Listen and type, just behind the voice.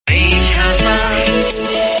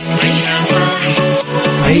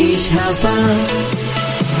عيشها صح،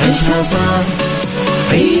 عيشها صح،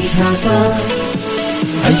 عيشها صح،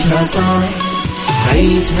 عيشها صح،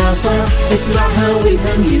 عيشها صح، اسمعها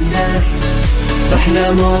والهم ينزاح،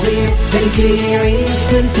 أحلى مواضيع الكل يعيش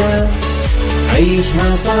ترتاح،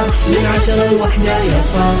 عيشها صح من 10 ل1 يا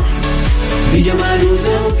صاح، بجمال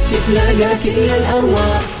وذوق تتلاقى كل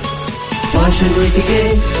الأرواح، فاشل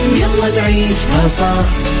واتيكيت يلا نعيشها صح،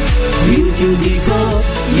 بيوتي وديكور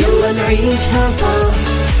يلا نعيشها صح،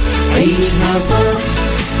 عيشها صح،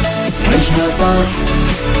 عيشها صح،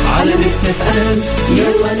 على ميكس اف ام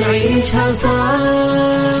يلا نعيشها صح.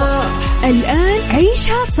 الآن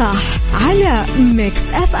عيشها صح على ميكس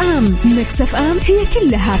اف ام. ميكس اف ام هي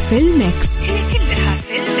كلها في الميكس، هي كلها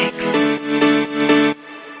في الميكس.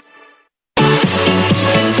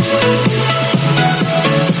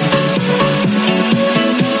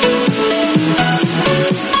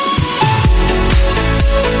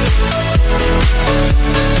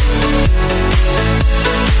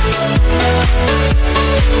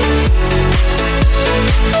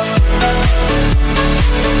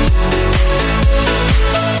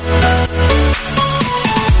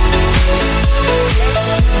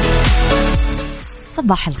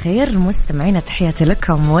 صباح الخير مستمعينا، تحياتي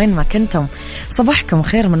لكم وين ما كنتم، صباحكم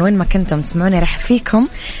خير من وين ما كنتم تسمعوني. رح فيكم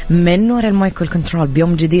من وراء المايك والكنترول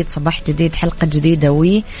بيوم جديد، صباح جديد، حلقة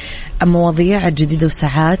جديدة ومواضيع جديدة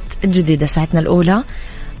وساعات جديدة. ساعتنا الأولى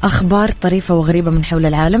أخبار طريفة وغريبة من حول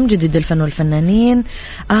العالم، جديد الفن والفنانين،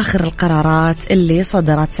 آخر القرارات اللي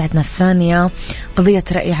صدرت. ساعتنا الثانية قضية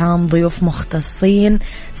رأي عام، ضيوف مختصين.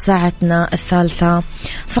 ساعتنا الثالثة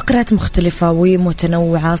فقرات مختلفة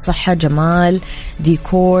ومتنوعة، صحة، جمال،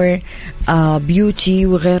 ديكور، بيوتي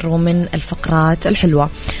وغيره من الفقرات الحلوة.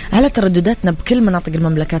 على تردداتنا بكل مناطق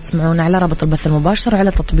المملكة تسمعونا على رابط البث المباشر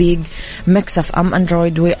وعلى تطبيق ميكس اف ام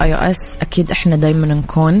اندرويد واي او اس. اكيد احنا دايما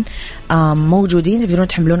نكون موجودين، تقدرون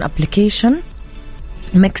تحملون ابليكيشن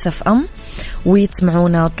ميكس اف ام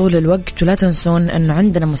ويتسمعونا طول الوقت. ولا تنسون انه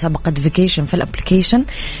عندنا مسابقة فيكيشن في الابليكيشن،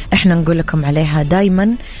 احنا نقول لكم عليها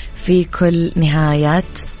دايما في كل نهايات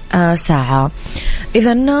ساعة.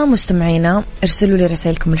 إذا مستمعينا ارسلوا لي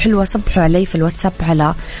رسائلكم الحلوة، صبحوا علي في الواتساب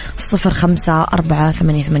على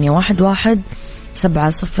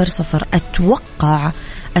 0548811700.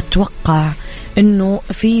 أتوقع إنه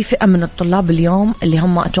في فئة من الطلاب اليوم اللي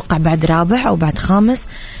هم أتوقع بعد رابع أو بعد خامس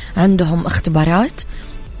عندهم اختبارات،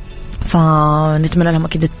 فنتمنى لهم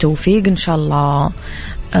أكيد التوفيق إن شاء الله،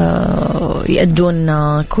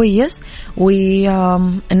 يأدون كويس.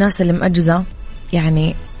 والناس اللي مأجزة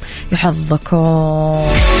يعني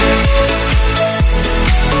يحظكم.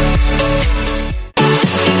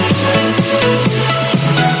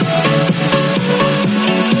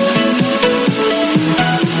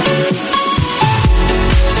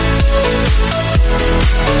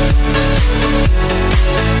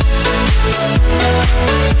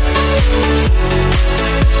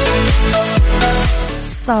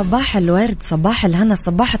 صباح الورد، صباح الهنا،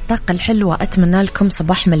 صباح الطاقة الحلوة. أتمنى لكم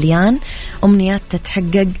صباح مليان أمنيات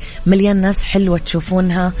تتحقق، مليان ناس حلوة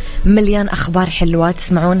تشوفونها، مليان أخبار حلوة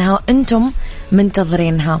تسمعونها أنتم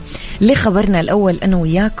منتظرينها. لخبرنا الأول أنا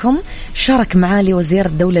وياكم، شارك معالي وزير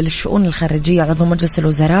الدولة للشؤون الخارجية عضو مجلس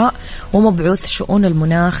الوزراء ومبعوث شؤون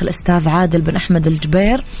المناخ الأستاذ عادل بن أحمد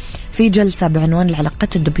الجبير في جلسة بعنوان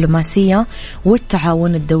العلاقات الدبلوماسية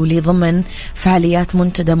والتعاون الدولي ضمن فعاليات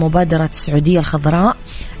منتدى مبادرة السعودية الخضراء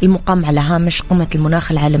المقام على هامش قمة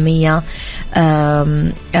المناخ العالمية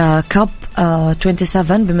كاب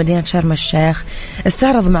 27 بمدينة شرم الشيخ.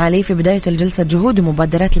 استعرض معالي في بداية الجلسة جهود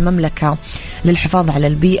ومبادرات المملكة للحفاظ على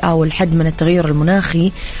البيئة والحد من التغير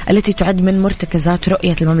المناخي التي تعد من مرتكزات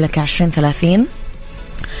رؤية المملكة 2030،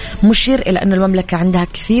 مشير إلى أن المملكة عندها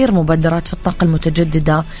كثير مبادرات في الطاقة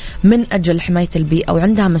المتجددة من أجل حماية البيئة،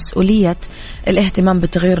 وعندها مسؤولية الاهتمام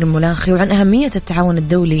بالتغير المناخي وعن أهمية التعاون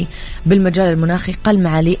الدولي بالمجال المناخي. قال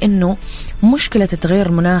معالي أنه مشكلة التغير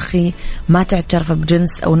المناخي ما تعترف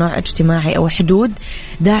بجنس أو نوع اجتماعي أو حدود،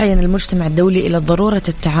 داعيا المجتمع الدولي إلى ضرورة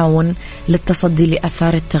التعاون للتصدي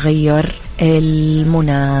لآثار التغير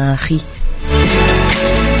المناخي.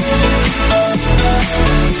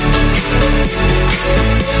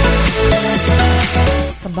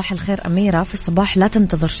 صباح الخير أميرة. في الصباح لا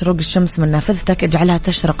تنتظر شروق الشمس من نافذتك، اجعلها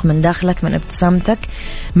تشرق من داخلك، من ابتسامتك،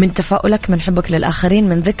 من تفاؤلك، من حبك للآخرين،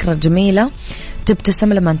 من ذكرى جميلة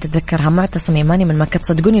تبتسم لما تتذكرها. معتصم يماني من مكة.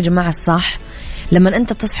 تصدقوني يا جماعة الصح لما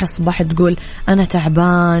أنت تصحى الصباح تقول أنا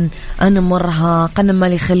تعبان، أنا مرهق، أنا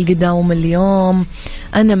مالي خلق دوم اليوم،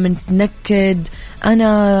 أنا متنكد،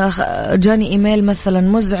 أنا جاني إيميل مثلا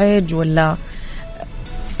مزعج، ولا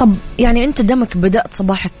طب يعني أنت دمك بدأت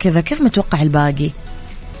صباحك كذا، كيف متوقع الباقي؟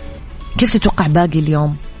 كيف تتوقع باقي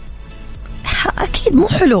اليوم؟ أكيد مو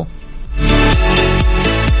حلو،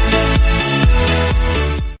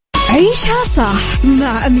 عيشها صح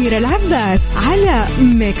مع أميرة العباس على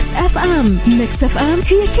ميكس أف أم. ميكس أف أم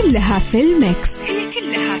هي كلها في الميكس.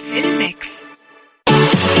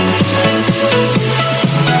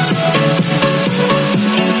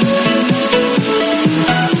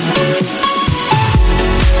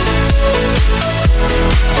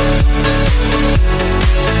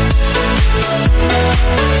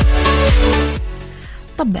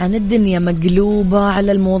 طبعا الدنيا مقلوبة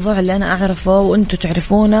على الموضوع اللي أنا أعرفه وأنتوا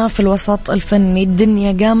تعرفونه في الوسط الفني.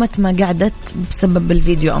 الدنيا قامت ما قعدت بسبب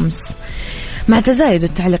الفيديو أمس، مع تزايد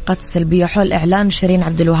التعليقات السلبية حول إعلان شيرين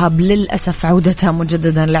عبد الوهاب للأسف عودتها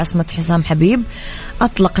مجددا لعصمة حسام حبيب.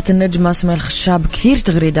 أطلقت النجمة سمية الخشاب كثير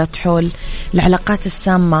تغريدات حول العلاقات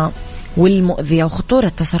السامة والمؤذية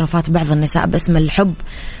وخطورة تصرفات بعض النساء باسم الحب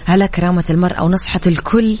على كرامة المرأة، ونصحت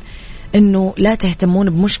الكل إنه لا تهتمون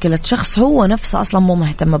بمشكلة شخص هو نفسه أصلا مو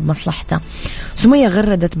مهتم بمصلحته. سمية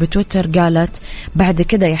غردت بتويتر قالت: بعد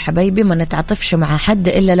كده يا حبايبي ما نتعاطفش مع حد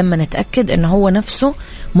إلا لما نتأكد إنه هو نفسه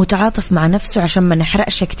متعاطف مع نفسه عشان ما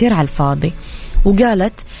نحرقش كتير على الفاضي.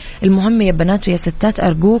 وقالت: المهم يا بنات ويا ستات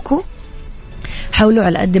أرجوكوا حاولوا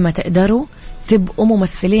على قد ما تقدروا تبقوا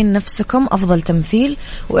ممثلين نفسكم أفضل تمثيل،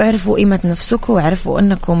 واعرفوا قيمة نفسكم، واعرفوا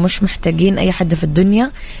أنكم مش محتاجين أي حد في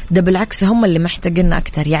الدنيا، ده بالعكس هم اللي محتاجين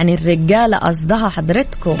أكتر. يعني الرجالة قصدها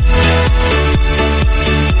حضرتكم.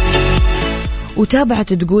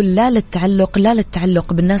 وتابعت تقول: لا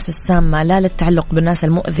للتعلق بالناس السامة، لا للتعلق بالناس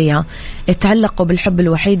المؤذية، اتعلقوا بالحب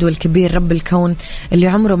الوحيد والكبير رب الكون اللي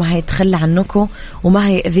عمره ما هيتخلى عنكم وما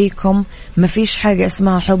هيأذيكم. ما فيش حاجة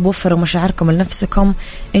اسمها حب، وفروا مشاعركم لنفسكم،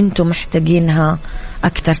 انتم محتاجينها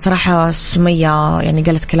أكتر. صراحة سمية يعني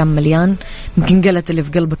قالت كلام مليان، يمكن قالت اللي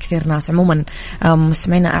في قلب كثير ناس. عموما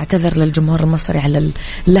مستمعينا أعتذر للجمهور المصري على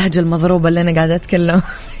اللهجة المضروبة اللي أنا قاعدة أتكلم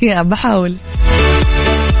يا بحاول.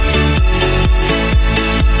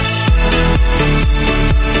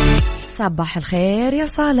 صباح الخير يا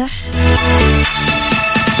صالح.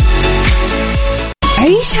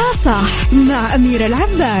 عيشها صح مع أميرة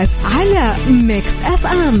العباس على ميكس أف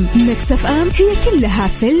أم. ميكس أف أم هي كلها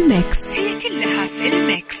في الميكس.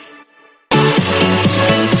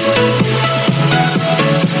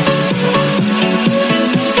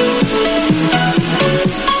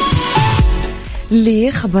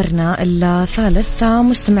 لخبرنا الثالث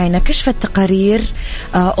مستمعينا، كشفت تقارير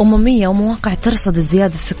أممية ومواقع ترصد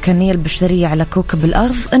الزيادة السكانية البشرية على كوكب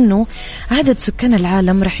الأرض أنه عدد سكان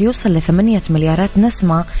العالم رح يوصل ل8 مليارات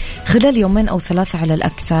نسمة خلال يومين أو 3 على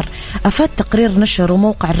الأكثر. أفاد تقرير نشر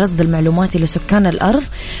موقع الرصد المعلوماتي لسكان الأرض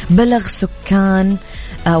بلغ سكان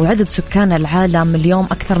وعدد سكان العالم اليوم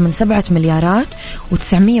أكثر من 7 مليارات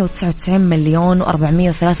و999 مليون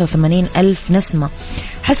و483 ألف نسمة.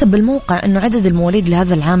 حسب الموقع أنه عدد المواليد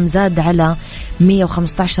لهذا العام زاد على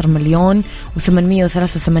 115 مليون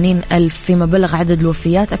و883 ألف، فيما بلغ عدد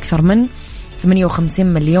الوفيات أكثر من 58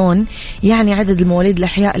 مليون. يعني عدد المواليد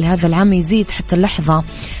الأحياء لهذا العام يزيد حتى اللحظة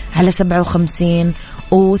على 57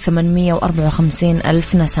 و854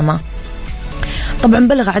 ألف نسمة. طبعا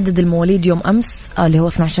بلغ عدد المواليد يوم أمس اللي هو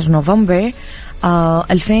 12 نوفمبر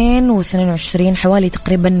 2022 حوالي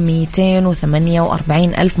تقريبا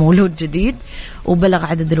 248 ألف مولود جديد، وبلغ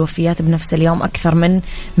عدد الوفيات بنفس اليوم أكثر من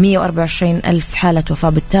 124 ألف حالة وفاة.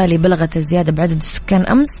 بالتالي بلغت الزيادة بعدد السكان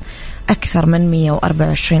أمس أكثر من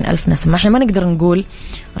 124 ألف نسمة. احنا ما نقدر نقول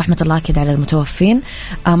رحمة الله أكيد على المتوفين،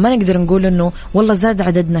 ما نقدر نقول إنه والله زاد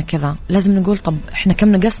عددنا كذا، لازم نقول طب احنا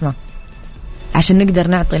كم نقصنا عشان نقدر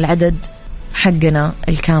نعطي العدد حقنا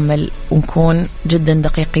الكامل ونكون جدا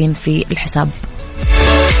دقيقين في الحساب.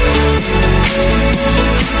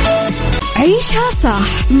 عيشها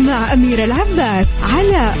صح مع أميرة العباس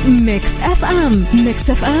على ميكس أف أم. ميكس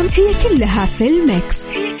أف أم هي كلها في الميكس.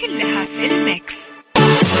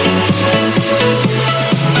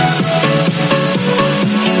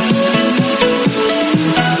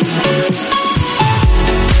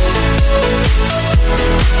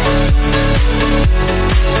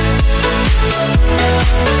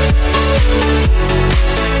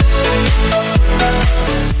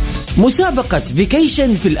 مسابقة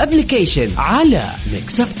فيكيشن في الابليكيشن على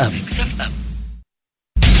ميكس أف أم.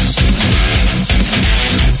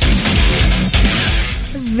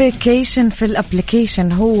 فيكيشن في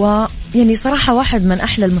الابليكيشن هو يعني صراحة واحد من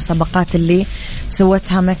أحلى المسابقات اللي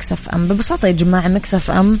سوتها ميكس أف أم. ببساطة يا جماعة ميكس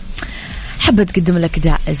أف أم حابة تقدم لك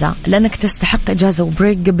جائزة لأنك تستحق إجازة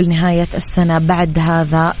وبريك قبل نهاية السنة بعد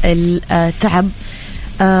هذا التعب.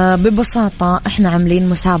 ببساطة احنا عاملين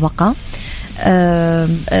مسابقة،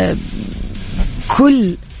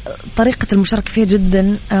 كل طريقة المشاركة فيها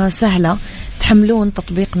جدا سهلة. تحملون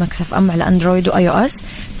تطبيق مكس اف ام على اندرويد واي او اس،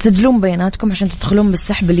 تسجلون بياناتكم عشان تدخلون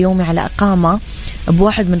بالسحب اليومي على إقامة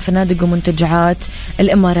بواحد من فنادق ومنتجعات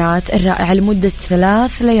الإمارات الرائعة لمدة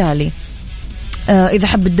 3 ليالي. إذا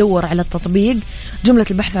حب تدور على التطبيق، جملة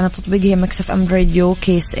البحث عن التطبيق هي مكس اف ام راديو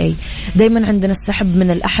كيس اي. دايما عندنا السحب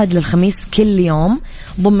من الأحد للخميس كل يوم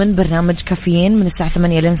ضمن برنامج كافيين من الساعة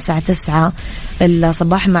 8 لين الساعة 9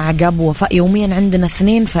 الصباح مع عقاب ووفاء. يوميا عندنا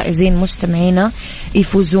 2 فائزين مستمعينا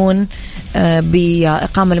يفوزون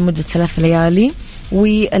بإقامة لمدة 3 ليالي.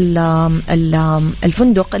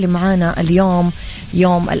 والفندق اللي معانا اليوم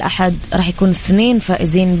يوم الأحد راح يكون 2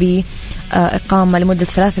 فائزين بإقامة لمدة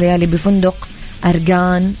 3 ليالي بفندق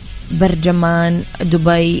أرقان برجمان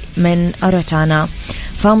دبي من أروتانا.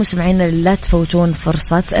 فمستمعينا لا تفوتون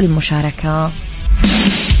فرصة المشاركة.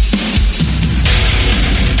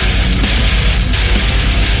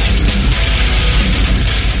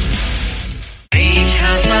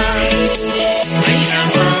 عيشها صح، عيشها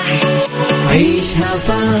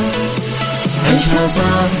صح، عيشها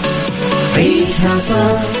صح، عيشها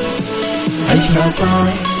صح، عيشها صح،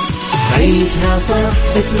 عيشها صح،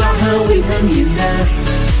 اسمعها والهم ينزاح،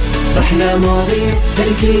 أحلى مواضيع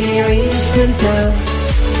الكل يعيش مرتاح.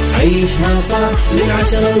 عيشها صح من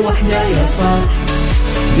 10 ل1 يا صاح،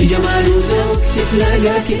 بجمال وذوق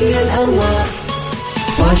تتلاقى كل الأرواح،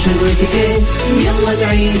 فاشل واتيكيت يلا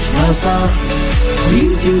نعيشها صح،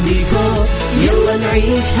 بيوتي وديكور يلا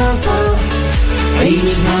نعيشها صح.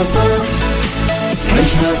 عيشها صح،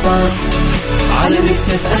 عيشها صح، على ميكس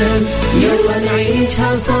اف ام يلا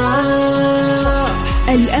نعيشها صح.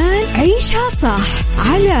 الآن عيشها صح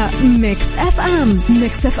على ميكس اف ام.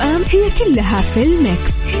 ميكس اف ام هي كلها في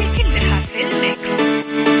الميكس، هي كلها في الميكس.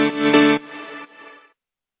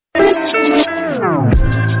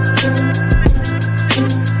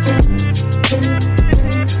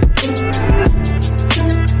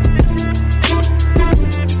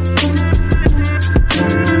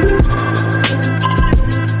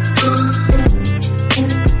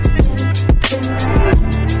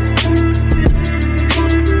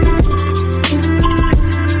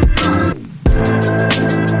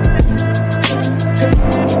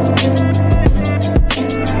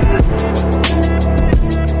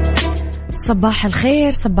 صباح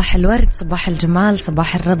الخير، صباح الورد، صباح الجمال،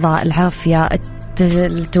 صباح الرضا، العافية،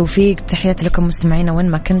 التوفيق. تحياتي لكم مستمعينا وين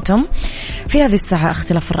ما كنتم. في هذه الساعة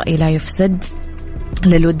اختلاف الرأي لا يفسد،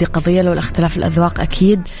 للود قضية، لو الاختلاف الأذواق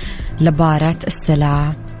أكيد لبارة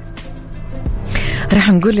السلع. رح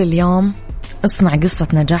نقول اليوم اصنع قصة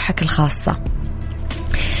نجاحك الخاصة.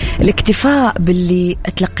 الاكتفاء باللي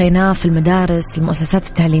تلقيناه في المدارس المؤسسات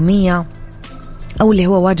التعليمية أو اللي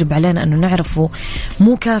هو واجب علينا أنه نعرفه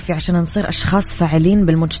مو كافي عشان نصير أشخاص فاعلين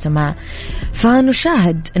بالمجتمع.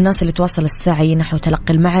 فنشاهد الناس اللي تواصل السعي نحو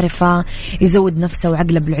تلقي المعرفة، يزود نفسه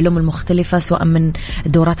وعقله بالعلوم المختلفة، سواء من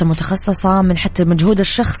الدورات المتخصصة، من حتى المجهود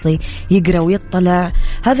الشخصي يقرأ ويطلع.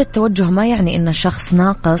 هذا التوجه ما يعني إنه شخص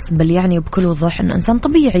ناقص، بل يعني بكل وضوح إنه إنسان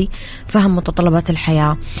طبيعي فهم متطلبات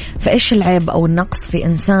الحياة. فإيش العيب أو النقص في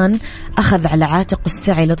إنسان أخذ على عاتقه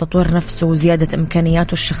السعي لتطوير نفسه وزيادة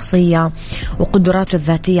إمكانياته الشخصية وقدراته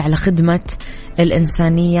الذاتية على خدمة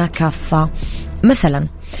الإنسانية كافة؟ مثلا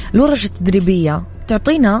الورشة التدريبية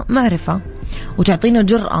تعطينا معرفة وتعطينا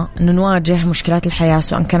جرأة أن نواجه مشكلات الحياة،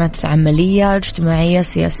 سواء كانت عملية، اجتماعية،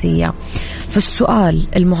 سياسية. فالسؤال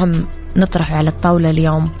المهم نطرحه على الطاولة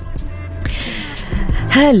اليوم: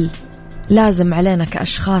 هل لازم علينا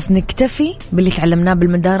كأشخاص نكتفي باللي تعلمناه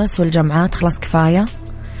بالمدارس والجامعات؟ خلاص كفاية.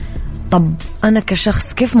 طب أنا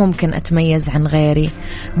كشخص كيف ممكن أتميز عن غيري؟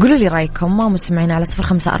 قولوا لي رأيكم. ما مستمعين على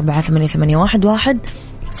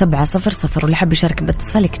 0548811700. واللي حب يشارك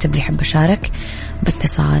باتصال يكتب لي حب أشارك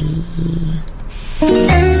باتصال.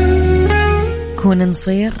 كون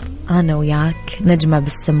نصير أنا وياك نجمة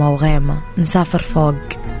بالسما وغيمة، نسافر فوق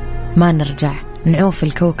ما نرجع، نعوف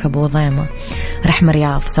الكوكب وضيمة. رحمة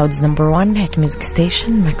رياض، سعود's number 1 hit music station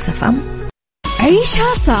ميكس اف ام.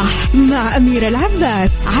 عيشها صح مع أميرة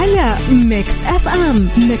العباس على ميكس اف ام.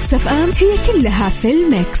 ميكس اف ام هي كلها في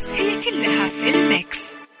الميكس، هي كلها في الميكس.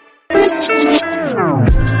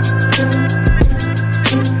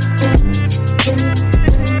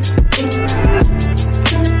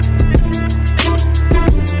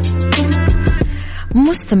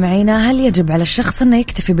 مستمعينا، هل يجب على الشخص أنه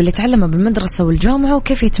يكتفي باللي تعلمه بالمدرسة والجامعة؟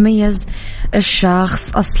 وكيف يتميز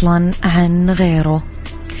الشخص أصلا عن غيره؟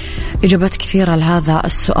 إجابات كثيرة لهذا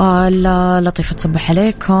السؤال. لطيفة تصبح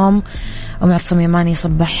عليكم، ومعتصم يماني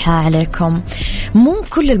صبحها عليكم. مو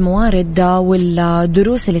كل الموارد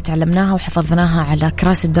والدروس اللي تعلمناها وحفظناها على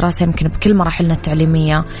كراسي الدراسة يمكن بكل مراحلنا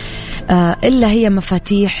التعليمية إلا هي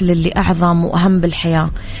مفاتيح للي أعظم وأهم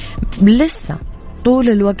بالحياة. لسه طول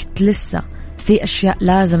الوقت لسه في أشياء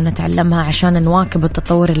لازم نتعلمها عشان نواكب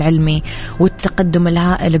التطور العلمي والتقدم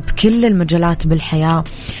الهائل بكل المجالات بالحياة،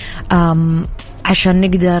 عشان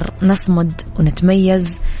نقدر نصمد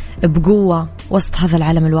ونتميز بقوة وسط هذا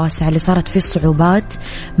العالم الواسع اللي صارت فيه الصعوبات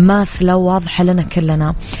ماثلة واضحة لنا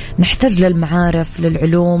كلنا. نحتاج للمعارف،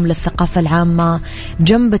 للعلوم، للثقافة العامة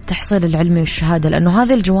جنب التحصيل العلمي والشهادة، لأنه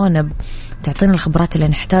هذه الجوانب تعطينا الخبرات اللي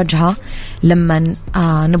نحتاجها لما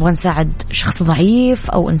نبغى نساعد شخص ضعيف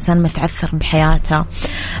أو إنسان متعثر بحياته.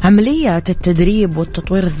 عملية التدريب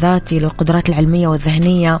والتطوير الذاتي للقدرات العلمية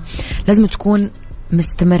والذهنية لازم تكون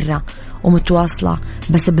مستمرة ومتواصلة،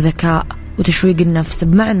 بس بذكاء وتشويق النفس،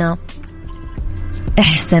 بمعنى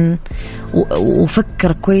احسن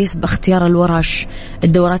وفكر كويس باختيار الورش،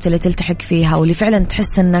 الدورات اللي تلتحق فيها واللي فعلا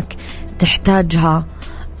تحس انك تحتاجها.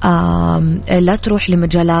 لا تروح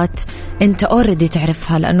لمجالات انت اوريدي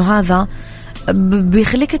تعرفها، لانه هذا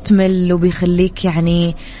بيخليك تمل وبيخليك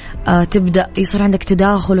يعني تبدأ يصير عندك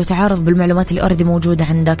تداخل وتعارض بالمعلومات اللي اوريدي موجودة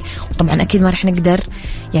عندك. وطبعا اكيد ما رح نقدر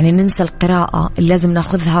يعني ننسى القراءة اللي لازم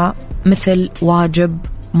ناخذها مثل واجب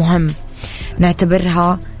مهم،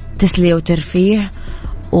 نعتبرها تسلية وترفيه،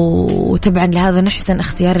 وطبعا لهذا نحسن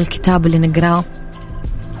اختيار الكتاب اللي نقراه.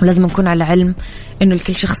 ولازم نكون على علم انه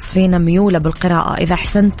لكل شخص فينا ميولة بالقراءة. اذا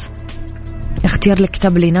احسنت اختيار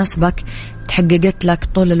الكتاب اللي يناسبك تحققت لك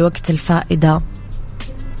طول الوقت الفائدة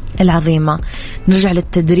العظيمة. نرجع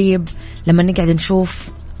للتدريب، لما نقعد نشوف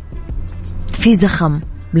في زخم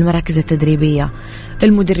بالمراكز التدريبية،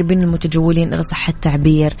 المدربين المتجولين إذا صح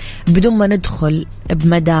التعبير، بدون ما ندخل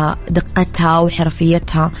بمدى دقتها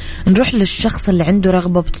وحرفيتها، نروح للشخص اللي عنده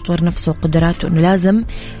رغبة بتطوير نفسه وقدراته، إنه لازم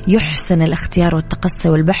يحسن الاختيار والتقصي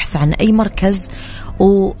والبحث عن أي مركز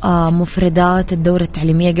ومفردات الدورة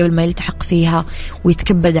التعليمية قبل ما يلتحق فيها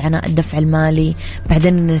ويتكبد عناء الدفع المالي.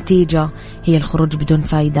 بعدين النتيجة هي الخروج بدون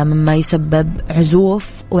فايدة، مما يسبب عزوف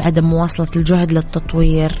وعدم مواصلة الجهد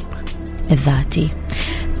للتطوير الذاتي.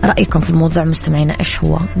 رأيكم في الموضوع مستمعينا إيش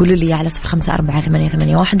هو؟ قولوا لي على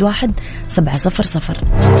 0548811700.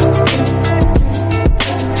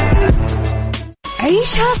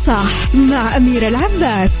 عيشها صح مع أميرة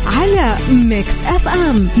العباس على ميكس أف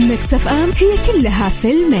أم. ميكس أف أم هي كلها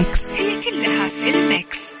في الميكس.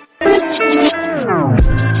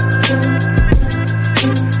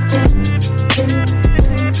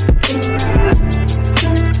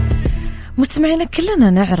 مستمعينا كلنا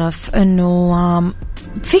نعرف أنه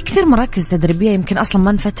في كثير مراكز تدريبية يمكن أصلا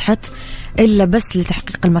ما انفتحت إلا بس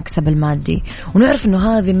لتحقيق المكسب المادي، ونعرف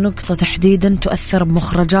أنه هذه النقطة تحديدا تؤثر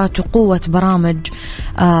بمخرجات وقوة برامج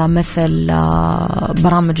مثل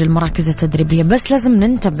برامج المراكز التدريبية. بس لازم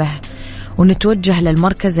ننتبه ونتوجه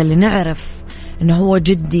للمركز اللي نعرف أنه هو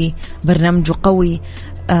جدي، برنامجه قوي،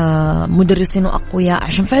 مدرسين أقوياء،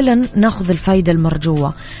 عشان فعلا ناخذ الفايدة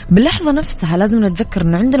المرجوة. باللحظة نفسها لازم نتذكر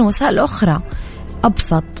أنه عندنا وسائل أخرى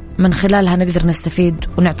أبسط من خلالها نقدر نستفيد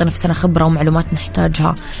ونعطي نفسنا خبرة ومعلومات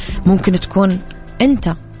نحتاجها. ممكن تكون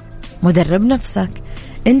أنت مدرب نفسك،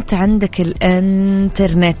 أنت عندك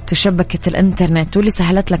الإنترنت وشبكة الإنترنت واللي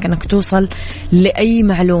سهلت لك أنك توصل لأي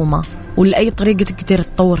معلومة ولأي طريقة تقدر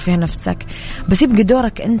تطور فيها نفسك. بس يبقى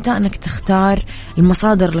دورك أنت أنك تختار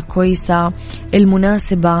المصادر الكويسة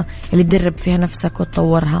المناسبة اللي تدرب فيها نفسك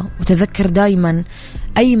وتطورها. وتذكر دايما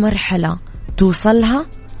أي مرحلة توصلها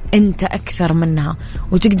أنت أكثر منها،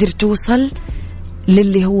 وتقدر توصل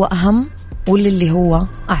للي هو أهم وللي هو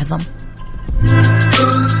أعظم.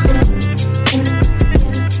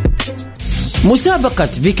 مسابقة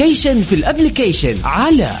فيكيشن في الأبليكيشن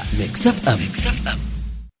على ميكس أف أم.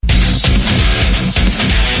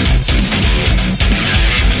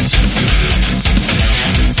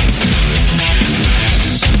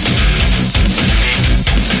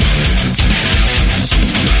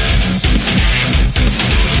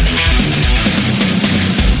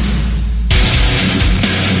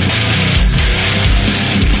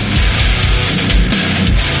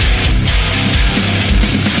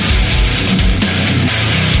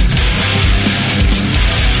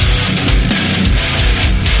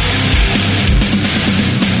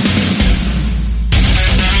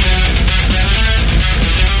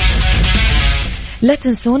 لا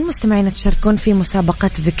تنسون مستمعين تشاركون في مسابقة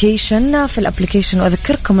فيكيشن في الابليكيشن.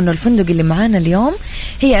 وأذكركم أنه الفندق اللي معانا اليوم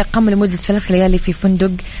هي إقامة لمدة 3 ليالي في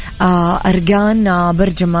فندق أرقان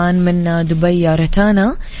برجمان من دبي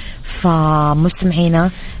روتانا.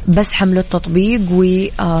 فمستمعينا بس حملوا التطبيق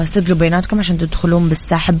وسجلوا بياناتكم عشان تدخلون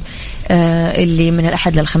بالسحب اللي من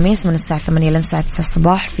الأحد للخميس من الساعة 8 للساعة 9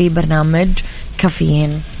 الصباح في برنامج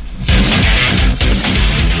كافيين.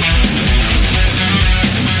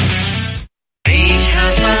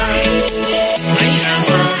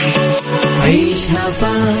 عيشها صح،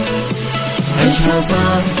 عيشها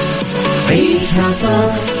صح، عيشها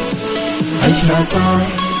صح عيشها صح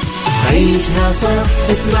عيشها صح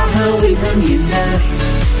اسمعها والهم ينزاح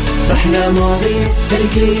أحلى مواضيع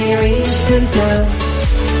الكل يعيش ترتاح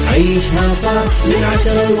عيشها صح من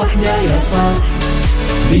 10 ل1 يا صاح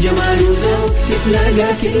بجمال وذوق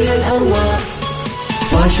تتلاقى كل الأرواح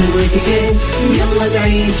فاشل واتيكيت يلا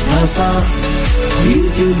نعيشها صح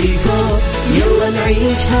بيوتي وديكور يلا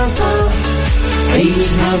نعيشها صح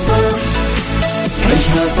عيشها صح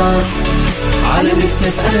عيشها صح على ميكس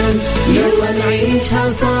اف ام يلا نعيشها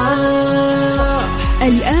صح.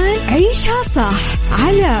 الآن عيشها صح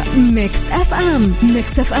على ميكس اف ام.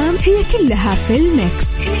 ميكس اف ام هي كلها في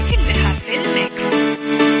الميكس.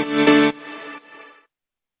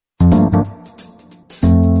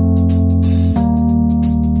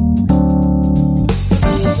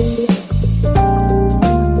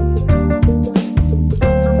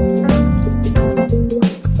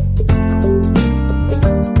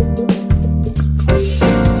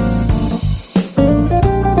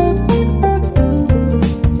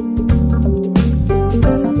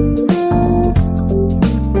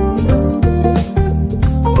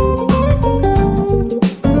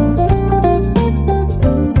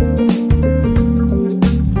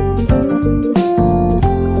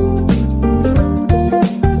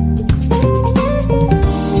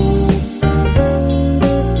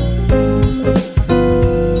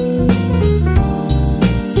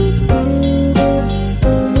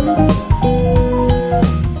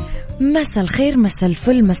 مساء الخير، مساء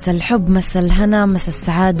الفل، مساء الحب، مساء الهنا، مساء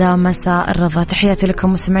السعادة، مساء الرضا. تحياتي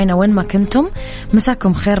لكم مستمعينا وين ما كنتم،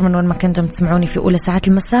 مساكم خير من وين ما كنتم تسمعوني في أولى ساعات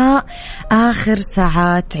المساء، آخر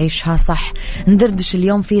ساعات عيشها صح. ندردش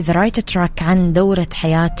اليوم في The Right Track عن دورة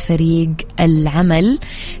حياة فريق العمل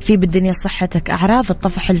في بالدنيا صحتك، أعراض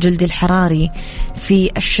الطفح الجلدي الحراري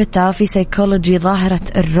في الشتاء، في سيكولوجي ظاهرة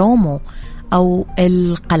الرومو أو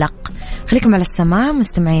القلق. خليكم على السماع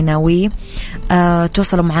مستمعينا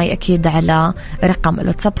تواصلوا معي أكيد على رقم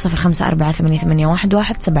الواتساب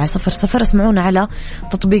 0548811700. اسمعونا على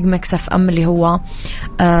تطبيق ميكس اف ام اللي هو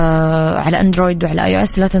على اندرويد وعلى اي او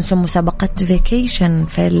اس. لا تنسوا مسابقة فيكيشن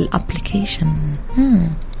في الابليكيشن.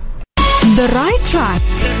 The Right Track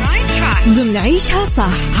ضمن عيشها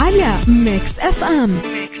صح على ميكس اف ام.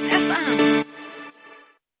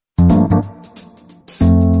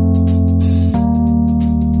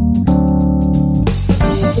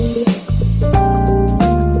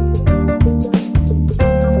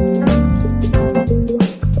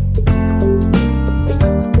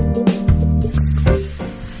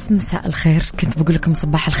 مساء الخير، كنت بقول لكم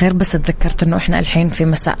صباح الخير بس تذكرت انه احنا الحين في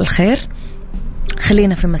مساء الخير.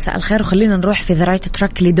 خلينا في مساء الخير وخلينا نروح في The Right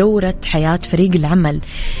Track لدورة حياة فريق العمل.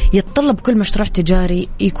 يتطلب كل مشروع تجاري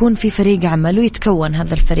يكون في فريق عمل ويتكون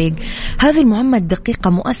هذا الفريق. هذه المهمة الدقيقة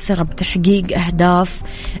مؤثرة بتحقيق أهداف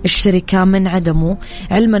الشركة من عدمه،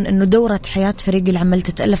 علما أنه دورة حياة فريق العمل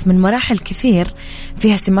تتألف من مراحل كثير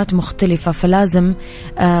فيها سمات مختلفة، فلازم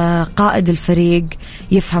قائد الفريق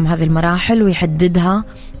يفهم هذه المراحل ويحددها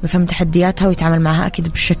ويفهم تحدياتها ويتعامل معها أكيد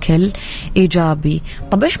بشكل إيجابي.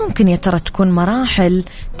 طب إيش ممكن يا ترى تكون مراحل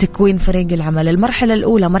تكوين فريق العمل؟ المرحلة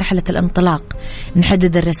الأولى مرحلة الانطلاق،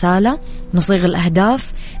 نحدد الرسالة، نصيغ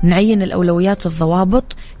الأهداف، نعين الأولويات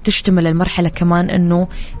والضوابط. تشتمل المرحلة كمان أنه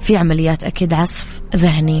في عمليات أكيد عصف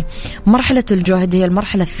ذهني. مرحلة الجهد هي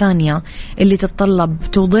المرحلة الثانية اللي تتطلب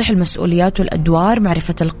توضيح المسؤوليات والأدوار،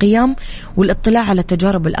 معرفة القيم والاطلاع على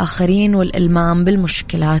تجارب الآخرين والإلمام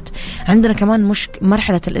بالمشكلات. عندنا كمان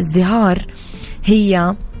مرحلة الازدهار،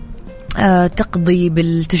 هي تقضي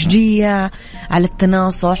بالتشجيع على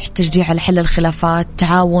التناصح، تشجيع على حل الخلافات،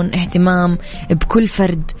 تعاون، اهتمام بكل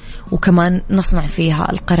فرد، وكمان نصنع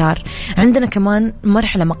فيها القرار. عندنا كمان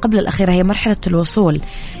مرحلة ما قبل الأخيرة هي مرحلة الوصول.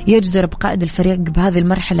 يجدر بقائد الفريق بهذه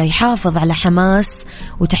المرحلة يحافظ على حماس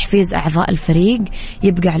وتحفيز أعضاء الفريق،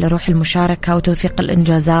 يبقى على روح المشاركة وتوثيق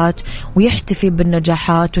الإنجازات، ويحتفي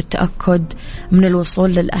بالنجاحات والتأكد من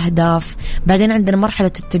الوصول للأهداف. بعدين عندنا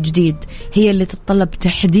مرحلة التجديد، هي اللي تتطلب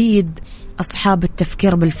تحديد أصحاب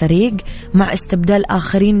التفكير بالفريق مع استبدال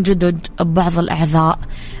آخرين جدد ببعض الأعضاء.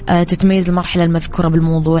 تتميز المرحلة المذكورة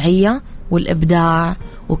بالموضوعية والإبداع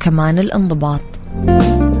وكمان الانضباط.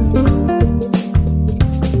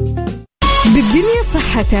 بالدنيا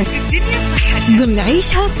صحتك ضمن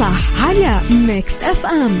عيشها صح على ميكس اف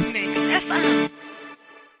ام.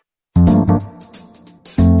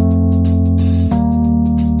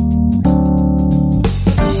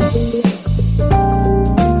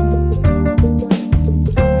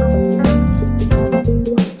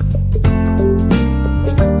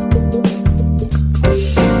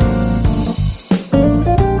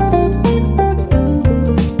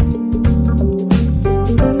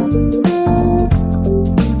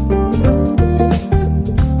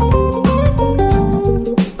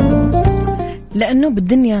 أنه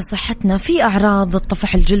بالدنيا صحتنا. في أعراض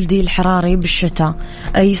الطفح الجلدي الحراري بالشتاء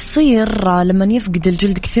يصير لما يفقد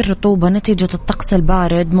الجلد كثير رطوبة نتيجة الطقس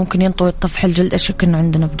البارد، ممكن ينطوي الطفح الجلد. أشك أنه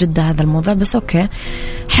عندنا بجدة هذا الموضوع، بس أوكي.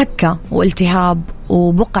 حكة والتهاب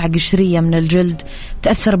وبقع قشرية من الجلد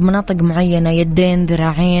تأثر بمناطق معينة، يدين،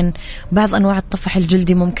 ذراعين. بعض أنواع الطفح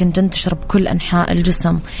الجلدي ممكن تنتشر بكل أنحاء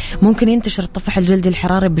الجسم. ممكن ينتشر الطفح الجلدي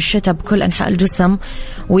الحراري بالشتاء بكل أنحاء الجسم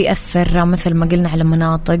ويأثر مثل ما قلنا على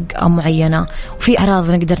مناطق معينة. وفي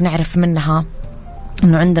أعراض نقدر نعرف منها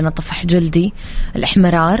أنه عندنا طفح جلدي: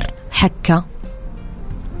 الإحمرار، حكة،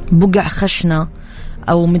 بقع خشنة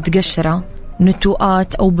أو متقشرة،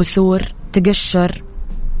 نتوءات أو بثور، تقشر،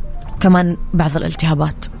 كمان بعض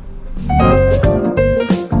الالتهابات.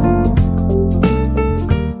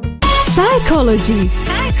 سايكولوجي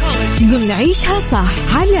ضمن عيشها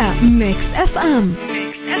صح على ميكس اف ام.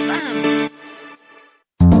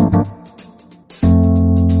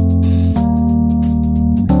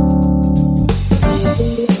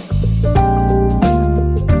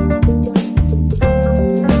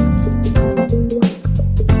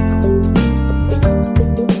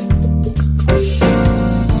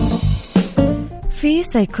 في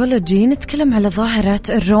سايكولوجي نتكلم على ظاهرة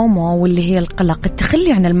الرومو، واللي هي القلق،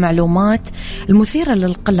 التخلي عن المعلومات المثيرة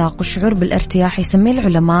للقلق والشعور بالارتياح. يسميه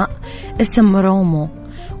العلماء اسم رومو،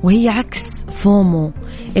 وهي عكس فومو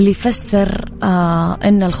اللي يفسر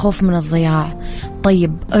أن الخوف من الضياع.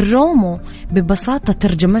 طيب الرومو ببساطة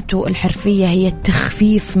ترجمته الحرفية هي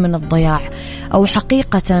التخفيف من الضياع، أو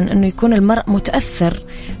حقيقة أنه يكون المرء متأثر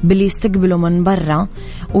باللي يستقبله من برا.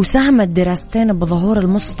 وساهمت دراستين بظهور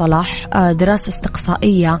المصطلح، دراسة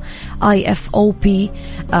استقصائية IFOP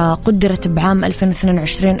قدرت بعام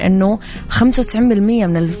 2022 أنه 95%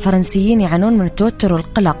 من الفرنسيين يعانون من التوتر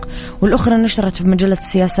والقلق، والأخرى نشرت في مجلة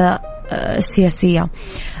السياسية.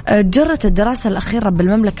 جرت الدراسة الأخيرة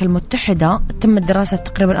بالمملكة المتحدة، تم دراسة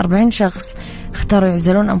تقريبا 40 شخص اختاروا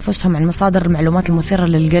يعزلون أنفسهم عن مصادر المعلومات المثيرة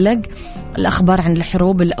للقلق، الأخبار عن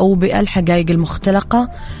الحروب، الأوبئة، الحقائق المختلقة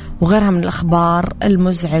وغيرها من الأخبار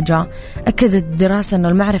المزعجة. أكدت الدراسة أن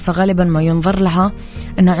المعرفة غالبا ما ينظر لها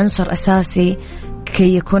أنها عنصر أساسي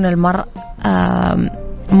كي يكون المرء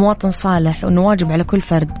مواطن صالح، وأنه واجب على كل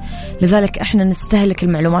فرد. لذلك إحنا نستهلك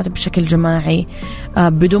المعلومات بشكل جماعي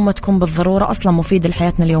بدون ما تكون بالضرورة أصلا مفيدة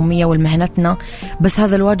لحياتنا اليومية ولمهنتنا، بس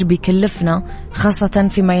هذا الواجب يكلفنا خاصة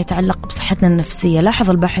فيما يتعلق بصحتنا النفسية. لاحظ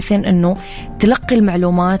الباحثين أنه تلقي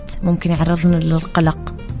المعلومات ممكن يعرضنا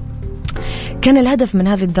للقلق. كان الهدف من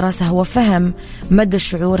هذه الدراسة هو فهم مدى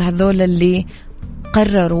الشعور هذول اللي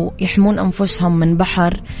قرروا يحمون أنفسهم من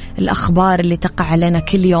بحر الأخبار اللي تقع علينا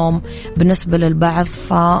كل يوم. بالنسبة للبعض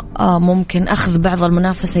فممكن أخذ بعض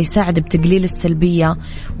المنافسة يساعد بتقليل السلبية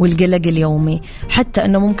والقلق اليومي، حتى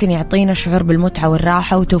أنه ممكن يعطينا شعور بالمتعة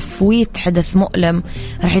والراحة وتفويت حدث مؤلم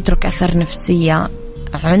رح يترك أثر نفسية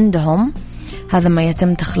عندهم. هذا ما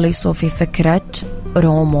يتم تخليصه في فكرة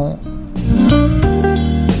رومو.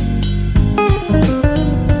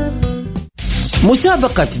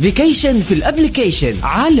 مسابقة فيكيشن في الابليكيشن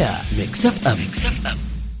على ميكس اف ام.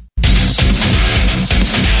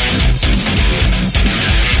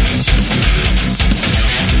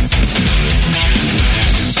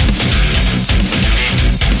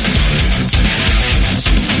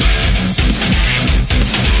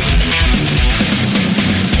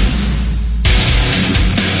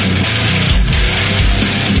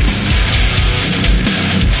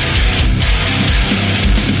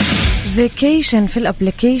 فيكيشن في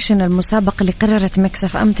الابليكيشن، المسابقة اللي قررت ميكس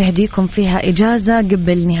اف ام تهديكم فيها إجازة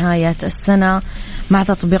قبل نهاية السنة مع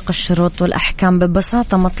تطبيق الشروط والأحكام.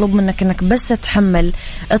 ببساطة مطلوب منك أنك بس تحمل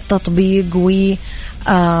التطبيق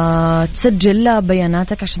وتسجل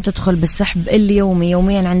بياناتك عشان تدخل بالسحب اليومي.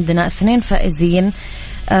 يوميا عندنا 2 فائزين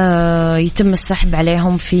يتم السحب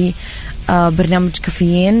عليهم في برنامج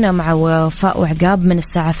كافيين مع وفاء وعقاب من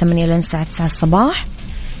الساعة 8 لين الساعة 9 الصباح.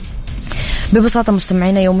 ببساطة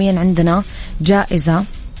مستمعينا يوميا عندنا جائزة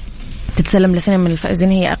تتسلم ل2 من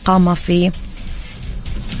الفائزين، هي إقامة في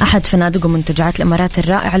أحد فنادق ومنتجعات الإمارات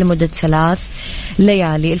الرائعة لمدة 3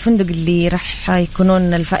 ليالي. الفندق اللي رح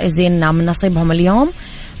يكونون الفائزين من نصيبهم اليوم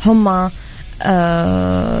هم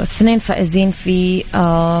 2 فائزين في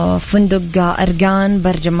فندق أرقان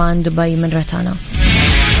برجمان دبي من روتانا.